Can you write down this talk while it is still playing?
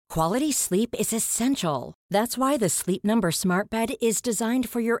Quality sleep is essential. That's why the Sleep Number Smart Bed is designed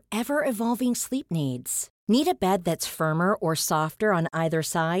for your ever-evolving sleep needs. Need a bed that's firmer or softer on either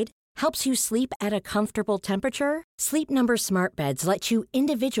side? Helps you sleep at a comfortable temperature? Sleep Number Smart Beds let you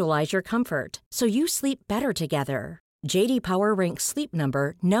individualize your comfort, so you sleep better together. J.D. Power ranks Sleep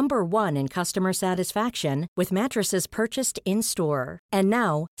Number number 1 in customer satisfaction with mattresses purchased in-store. And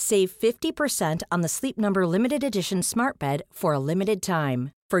now, save 50% on the Sleep Number Limited Edition Smart Bed for a limited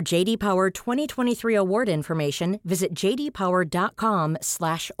time. For J.D. Power 2023 award information, visit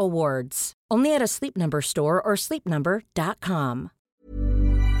jdpower.com/awards. Only at a Sleep Number store or sleepnumber.com.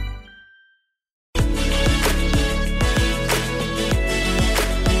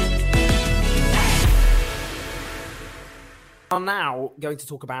 Are now going to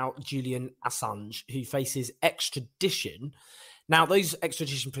talk about Julian Assange, who faces extradition. Now, those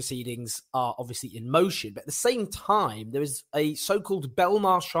extradition proceedings are obviously in motion, but at the same time, there is a so-called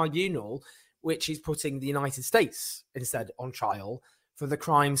Belmarsh tribunal, which is putting the United States instead on trial for the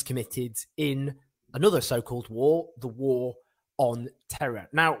crimes committed in another so-called war, the war on terror.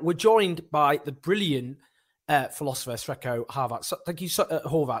 Now, we're joined by the brilliant philosopher Srečko Horvat. So, thank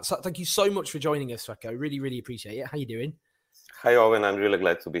you so much for joining us, Srečko. Really, really appreciate it. How you doing? Hi, Owen. I'm really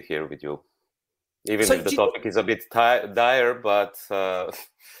glad to be here with you. Even if the topic is a bit dire, but I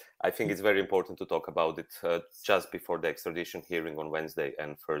think it's very important to talk about it just before the extradition hearing on Wednesday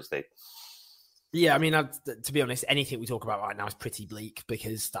and Thursday. Yeah, I mean, to be honest, anything we talk about right now is pretty bleak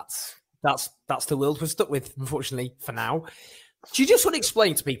because that's the world we're stuck with, unfortunately, for now. Do you just want to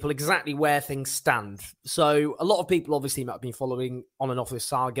explain to people exactly where things stand? So a lot of people obviously might have been following on and off this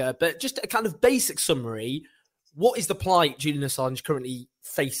saga, but just a kind of basic summary. What is the plight Julian Assange currently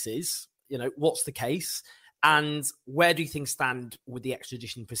faces? You know, what's the case? And where do things stand with the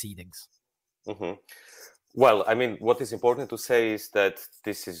extradition proceedings? Mm-hmm. Well, I mean, what is important to say is that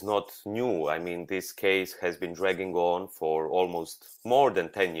this is not new. I mean, this case has been dragging on for almost more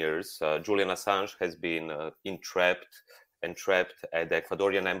than 10 years. Julian Assange has been entrapped at the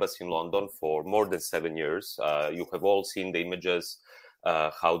Ecuadorian embassy in London for more than 7 years. You have all seen the images,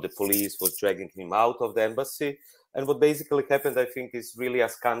 how the police was dragging him out of the embassy. And what basically happened, I think, is really a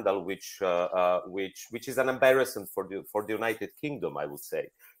scandal, which is an embarrassment for the United Kingdom, I would say.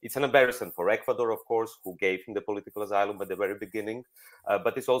 It's an embarrassment for Ecuador, of course, who gave him the political asylum at the very beginning.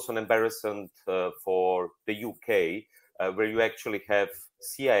 But it's also an embarrassment for the UK, where you actually have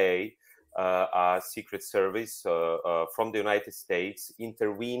CIA, a secret service from the United States,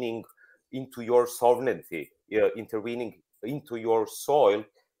 intervening into your sovereignty, intervening into your soil,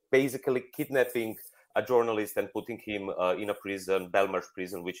 basically kidnapping a journalist and putting him in a prison, Belmarsh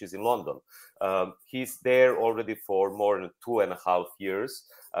prison, which is in London. He's there already for more than 2.5 years.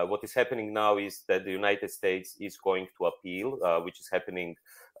 What is happening now is that the United States is going to appeal, which is happening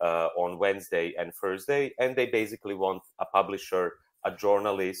on Wednesday and Thursday. And they basically want a publisher, a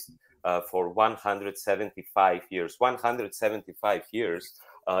journalist for 175 years. 175 years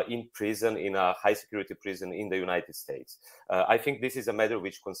in prison, in a high security prison in the United States. I think this is a matter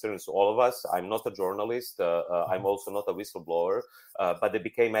which concerns all of us. I'm not a journalist. I'm also not a whistleblower, but I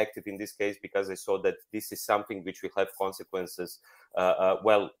became active in this case because I saw that this is something which will have consequences.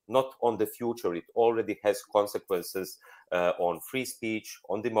 Well, not on the future. It already has consequences on free speech,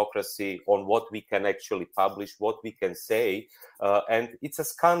 on democracy, on what we can actually publish, what we can say. And it's a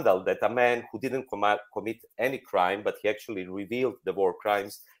scandal that a man who didn't commit any crime, but he actually revealed the war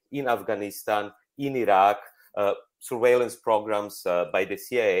crimes in Afghanistan, in Iraq, surveillance programs by the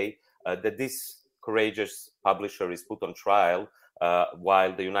CIA, that this courageous publisher is put on trial,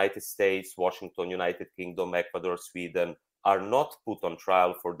 while the United States, Washington, United Kingdom, Ecuador, Sweden are not put on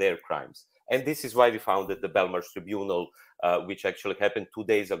trial for their crimes. And this is why we founded the Belmarsh Tribunal, which actually happened 2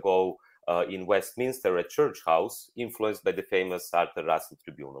 days ago in Westminster at Church House, influenced by the famous Arthur Russell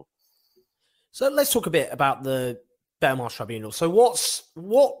Tribunal. So let's talk a bit about the Belmarsh Tribunal. So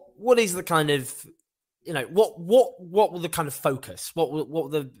what is the kind of, you know, what were the kind of focus? What were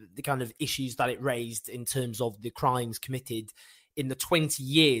the kind of issues that it raised in terms of the crimes committed in the 20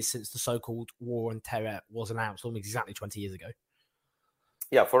 years since the so-called war on terror was announced, almost exactly 20 years ago?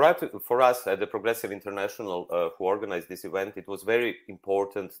 Yeah, for us at the Progressive International, who organized this event, it was very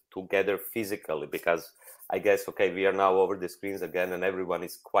important to gather physically because I guess, okay, we are now over the screens again and everyone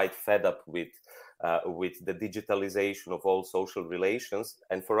is quite fed up with the digitalization of all social relations.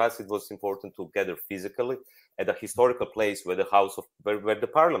 And for us, it was important to gather physically at a historical place where where the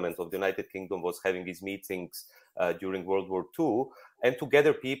Parliament of the United Kingdom was having its meetings during World War II, and to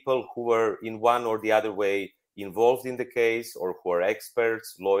gather people who were in one or the other way involved in the case or who are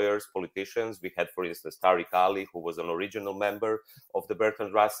experts, lawyers, politicians. We had, for instance, Tariq Ali, who was an original member of the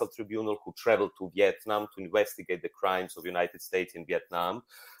Bertrand Russell Tribunal, who traveled to Vietnam to investigate the crimes of the United States in Vietnam.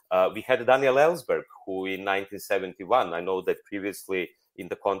 We had Daniel Ellsberg, who in 1971, I know that previously in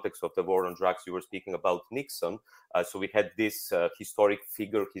the context of the war on drugs, you were speaking about Nixon. So we had this historic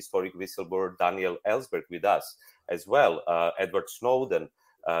figure, historic whistleblower, Daniel Ellsberg, with us as well. Edward Snowden,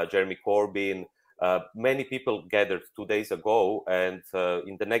 Jeremy Corbyn, many people gathered 2 days ago, and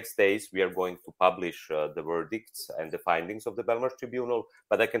in the next days we are going to publish the verdicts and the findings of the Belmarsh Tribunal.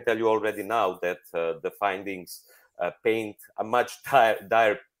 But I can tell you already now that the findings paint a much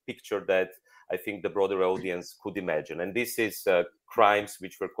dire picture that I think the broader audience could imagine. And this is crimes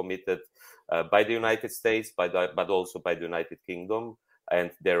which were committed by the United States, but also by the United Kingdom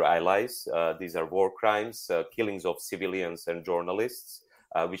and their allies. These are war crimes, killings of civilians and journalists,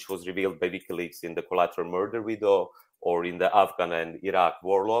 which was revealed by WikiLeaks in the collateral murder video or in the Afghan and Iraq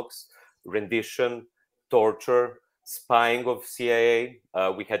war logs, rendition, torture, spying of CIA.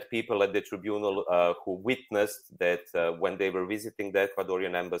 We had people at the tribunal who witnessed that when they were visiting the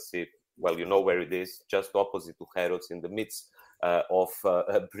Ecuadorian embassy, well, you know where it is, just opposite to Harrods, in the midst of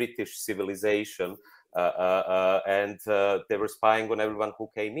British civilization. And they were spying on everyone who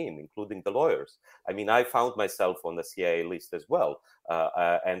came in, including the lawyers. I mean, I found myself on the CIA list as well.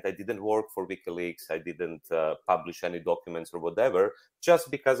 And I didn't work for WikiLeaks. I didn't publish any documents or whatever,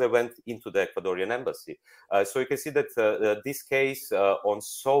 just because I went into the Ecuadorian embassy. So you can see that this case on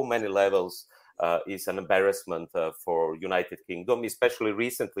so many levels is an embarrassment for United Kingdom. Especially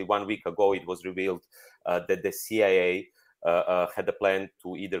recently, 1 week ago, it was revealed that the CIA had a plan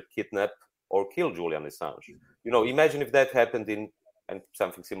to either kidnap or kill Julian Assange. You know, imagine if that happened and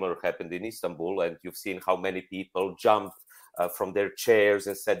something similar happened in Istanbul, and you've seen how many people jumped from their chairs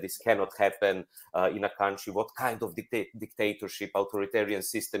and said this cannot happen in a country. What kind of dictatorship, authoritarian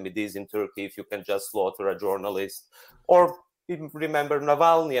system it is in Turkey if you can just slaughter a journalist? Or remember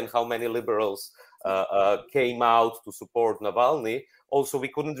Navalny and how many liberals came out to support Navalny. Also, we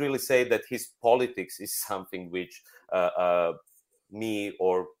couldn't really say that his politics is something which me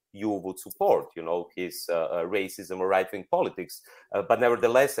or you would support, you know, his racism or right-wing politics. But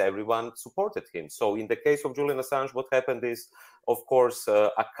nevertheless, everyone supported him. So in the case of Julian Assange, what happened is, of course,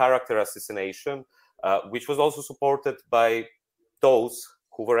 a character assassination, which was also supported by those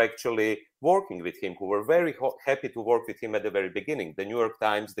who were actually working with him, who were very happy to work with him at the very beginning. The New York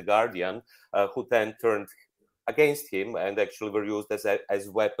Times, The Guardian, who then turned against him and actually were used as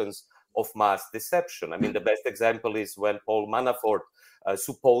weapons of mass deception. I mean, the best example is when Paul Manafort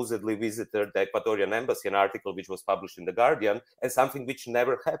supposedly visited the Ecuadorian embassy, an article which was published in The Guardian, and something which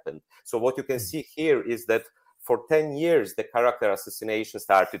never happened. So what you can see here is that for 10 years, the character assassination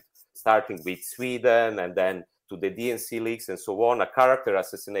starting with Sweden and then to the DNC leaks and so on. A character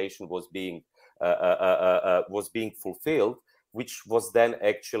assassination was being fulfilled, which was then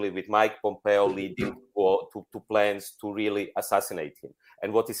actually with Mike Pompeo leading to plans to really assassinate him.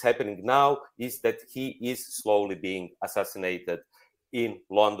 And what is happening now is that he is slowly being assassinated in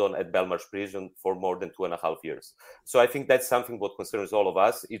London at Belmarsh prison for more than 2.5 years. So I think that's something what concerns all of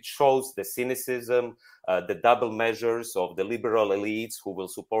us. It shows the cynicism, the double measures of the liberal elites who will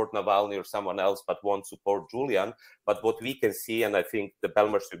support Navalny or someone else but won't support Julian. But what we can see, and I think the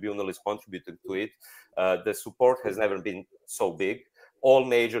Belmarsh Tribunal is contributing to it, the support has never been so big. All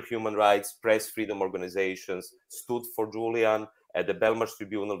major human rights, press freedom organizations stood for Julian. At the Belmarsh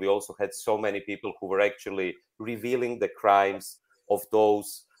Tribunal, we also had so many people who were actually revealing the crimes of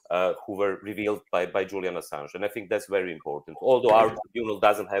those who were revealed by Julian Assange. And I think that's very important. Although our tribunal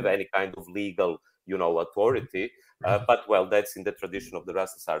doesn't have any kind of legal, authority, but well, that's in the tradition of the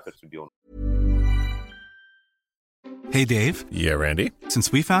Russell-Sartre Tribunal. Hey, Dave. Yeah, Randy.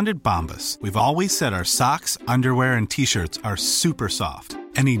 Since we founded Bombas, we've always said our socks, underwear, and T-shirts are super soft.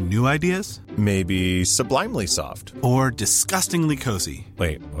 Any new ideas? Maybe sublimely soft. Or disgustingly cozy.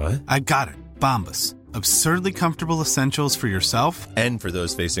 Wait, what? I got it. Bombas. Absurdly comfortable essentials for yourself and for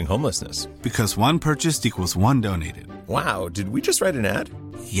those facing homelessness. Because one purchased equals one donated. Wow, did we just write an ad?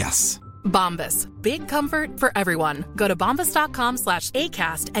 Yes. Bombas. Big comfort for everyone. Go to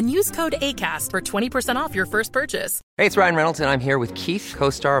bombas.com/ACAST and use code ACAST for 20% off your first purchase. Hey, it's Ryan Reynolds, and I'm here with Keith,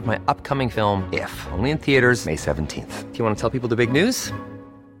 co-star of my upcoming film, If, only in theaters May 17th. Do you want to tell people the big news?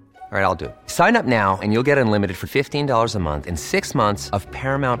 All right, I'll do it. Sign up now and you'll get unlimited for $15 a month and 6 months of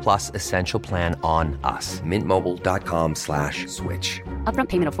Paramount Plus Essential Plan on us. mintmobile.com/switch. Upfront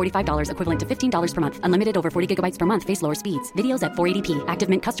payment of $45 equivalent to $15 per month. Unlimited over 40 gigabytes per month. Face lower speeds. Videos at 480p. Active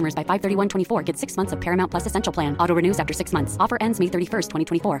Mint customers by 531.24 get 6 months of Paramount Plus Essential Plan. Auto renews after 6 months. Offer ends May 31st,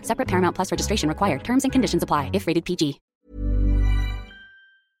 2024. Separate Paramount Plus registration required. Terms and conditions apply if rated PG.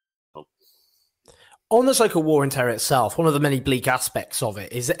 On the so-called war on terror itself, one of the many bleak aspects of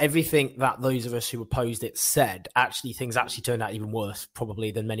it is that everything that those of us who opposed it said, things actually turned out even worse,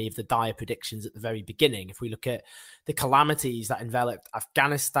 probably, than many of the dire predictions at the very beginning. If we look at the calamities that enveloped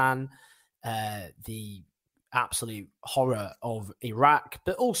Afghanistan, the absolute horror of Iraq,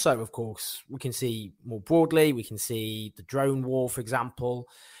 but also, of course, we can see more broadly, we can see the drone war, for example.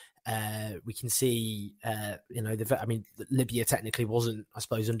 We can see, Libya technically wasn't, I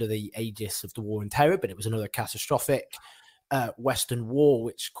suppose, under the aegis of the war on terror, but it was another catastrophic Western war,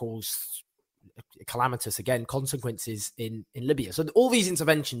 which caused calamitous, again, consequences in Libya. So all these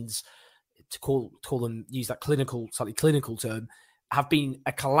interventions, to call them, use that slightly clinical term, have been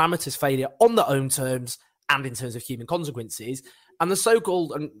a calamitous failure on their own terms and in terms of human consequences. And the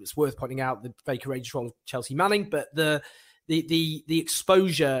so-called, and it's worth pointing out, the very courageous role of Chelsea Manning, but the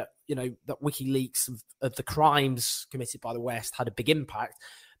exposure, that WikiLeaks of the crimes committed by the West had a big impact.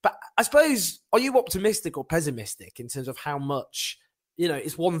 But I suppose, are you optimistic or pessimistic in terms of how much,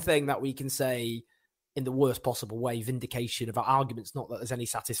 it's one thing that we can say in the worst possible way, vindication of our arguments, not that there's any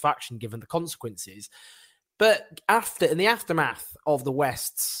satisfaction given the consequences. But in the aftermath of the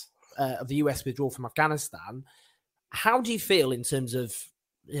of the US withdrawal from Afghanistan, how do you feel in terms of,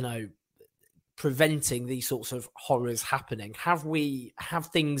 preventing these sorts of horrors happening? Have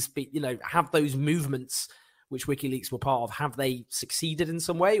those movements which WikiLeaks were part of, have they succeeded in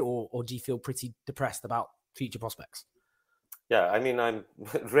some way, or do you feel pretty depressed about future prospects? Yeah, I mean, I'm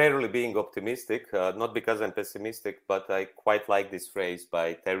rarely being optimistic, not because I'm pessimistic, but I quite like this phrase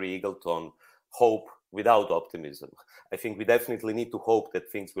by Terry Eagleton, hope without optimism. I think we definitely need to hope that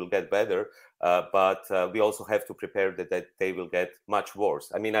things will get better, but we also have to prepare that they will get much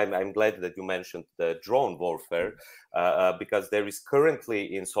worse. I mean, I'm glad that you mentioned the drone warfare, because there is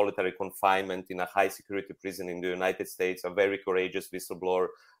currently in solitary confinement in a high security prison in the United States a very courageous whistleblower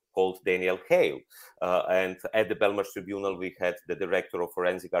called Daniel Hale. And at the Belmarsh Tribunal, we had the director of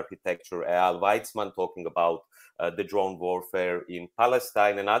forensic architecture, Eyal Weizman, talking about the drone warfare in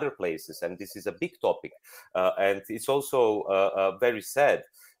Palestine and other places. And this is a big topic. And it's also very sad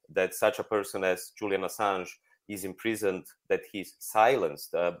that such a person as Julian Assange is imprisoned, that he's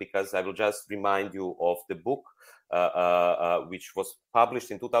silenced, because I will just remind you of the book, which was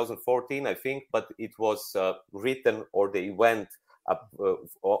published in 2014, I think, but it was written, or the event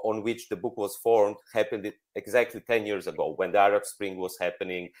on which the book was formed happened exactly 10 years ago, when the Arab Spring was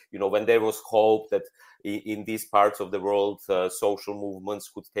happening, when there was hope that in these parts of the world social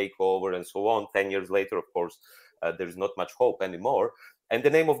movements could take over and so on. 10 years later, of course, there is not much hope anymore. And the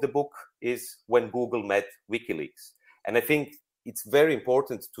name of the book is When Google Met WikiLeaks. And I think it's very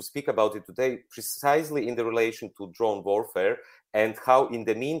important to speak about it today, precisely in the relation to drone warfare, and how in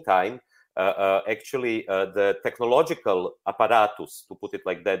the meantime, the technological apparatus, to put it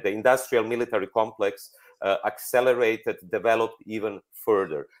like that, the industrial military complex accelerated, developed even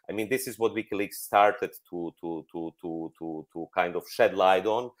further. I mean, this is what WikiLeaks started to kind of shed light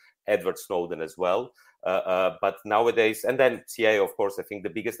on, Edward Snowden as well. But nowadays, and then CIA, of course, I think the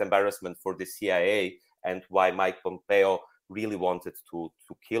biggest embarrassment for the CIA and why Mike Pompeo really wanted to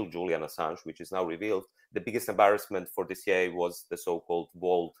kill Julian Assange, which is now revealed, the biggest embarrassment for the CIA was the so-called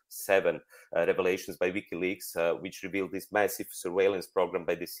Vault 7 revelations by WikiLeaks, which revealed this massive surveillance program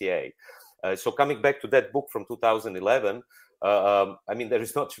by the CIA. So coming back to that book from 2011, I mean, there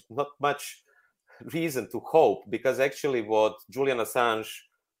is not much reason to hope, because actually what Julian Assange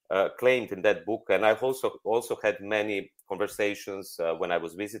claimed in that book, and I've also had many conversations when I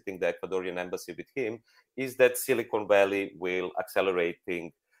was visiting the Ecuadorian embassy with him, is that Silicon Valley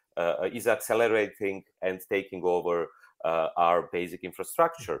is accelerating and taking over our basic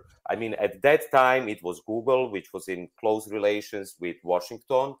infrastructure. I mean, at that time, it was Google, which was in close relations with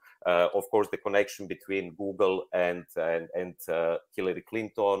Washington. Of course, the connection between Google and Hillary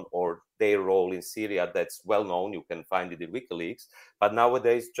Clinton, or their role in Syria, that's well known. You can find it in WikiLeaks. But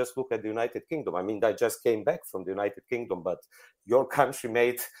nowadays, just look at the United Kingdom. I mean, I just came back from the United Kingdom, but your country,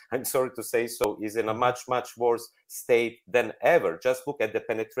 mate, I'm sorry to say so, is in a much, much worse state than ever. Just look at the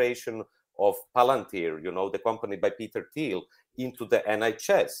penetration of Palantir, the company by Peter Thiel, into the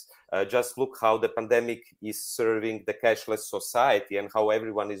NHS. Just look how the pandemic is serving the cashless society and how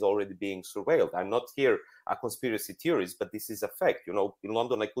everyone is already being surveilled. I'm not here a conspiracy theorist, but this is a fact. In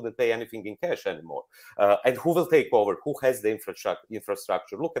London, I couldn't pay anything in cash anymore. And who will take over? Who has the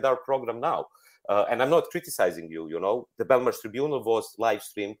infrastructure? Look at our program now. And I'm not criticizing you, the Belmarsh Tribunal was live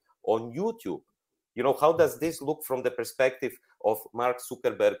streamed on YouTube. How does this look from the perspective of Mark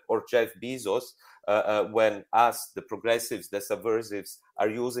Zuckerberg or Jeff Bezos when us, the progressives, the subversives, are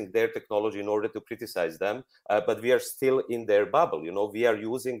using their technology in order to criticize them, but we are still in their bubble? We are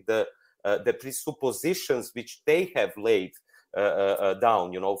using the presuppositions which they have laid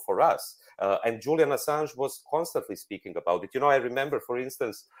down, for us. And Julian Assange was constantly speaking about it. I remember, for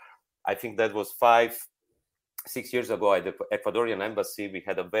instance, I think that was 6 years ago at the Ecuadorian embassy, we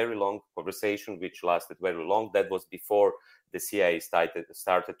had a very long conversation, which lasted very long. That was before the CIA started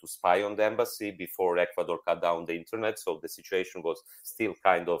to spy on the embassy, before Ecuador cut down the internet. So the situation was still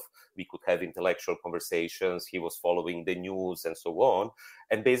kind of, we could have intellectual conversations. He was following the news and so on.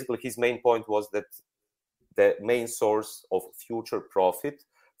 And basically his main point was that the main source of future profit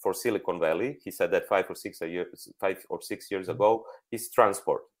for Silicon Valley, he said that 5 or 6 years ago, is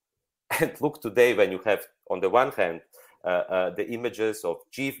transport. And look today, when you have, on the one hand, the images of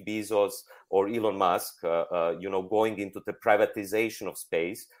Jeff Bezos or Elon Musk, going into the privatization of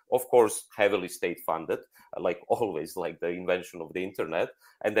space, of course, heavily state-funded, like always, like the invention of the internet.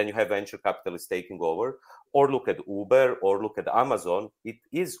 And then you have venture capitalists taking over. Or look at Uber, or look at Amazon. It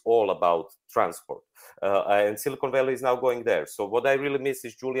is all about transport. And Silicon Valley is now going there. So what I really miss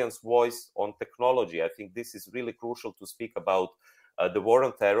is Julian's voice on technology. I think this is really crucial to speak about the war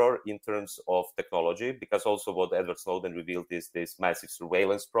on terror in terms of technology, because also what Edward Snowden revealed is this massive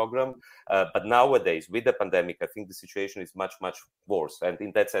surveillance program. But nowadays, with the pandemic, I think the situation is much, much worse. And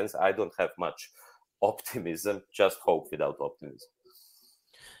in that sense, I don't have much optimism, just hope without optimism.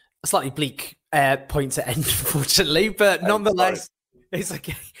 A slightly bleak point to end, unfortunately, but nonetheless, it's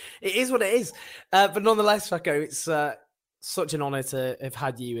okay. It is what it is. But nonetheless, Fako, it's such an honor to have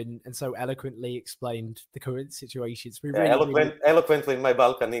had you and so eloquently explained the current situations. We really, eloquently in my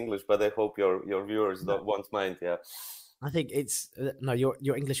Balkan English, but I hope your viewers won't mind. Yeah, I think it's no,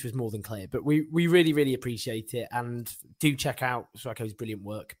 your English was more than clear, but we really, really appreciate it, and do check out Fako's brilliant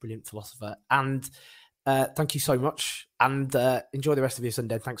work, brilliant philosopher, and thank you so much, and enjoy the rest of your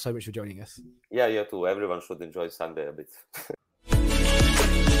Sunday. Thanks so much for joining us. Yeah, you too. Everyone should enjoy Sunday a bit.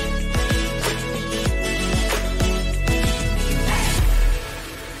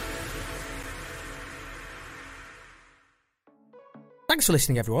 Thanks for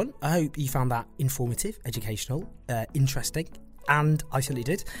listening, everyone. I hope you found that informative, educational, interesting, and I certainly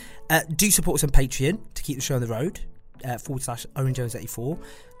did. Do support us on Patreon to keep the show on the road, /OwenJones84.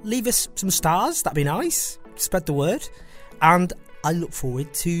 Leave us some stars, that'd be nice. Spread the word. And I look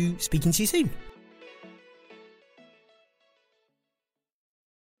forward to speaking to you soon.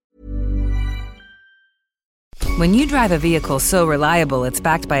 When you drive a vehicle so reliable it's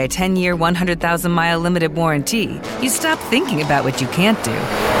backed by a 10-year, 100,000-mile limited warranty, you stop thinking about what you can't do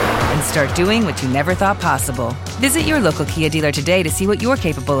and start doing what you never thought possible. Visit your local Kia dealer today to see what you're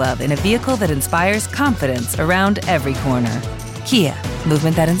capable of in a vehicle that inspires confidence around every corner. Kia,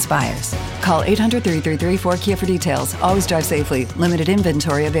 movement that inspires. Call 800-333-4KIA for details. Always drive safely. Limited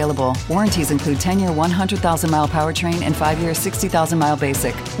inventory available. Warranties include 10-year, 100,000-mile powertrain and 5-year, 60,000-mile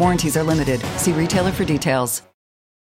basic. Warranties are limited. See retailer for details.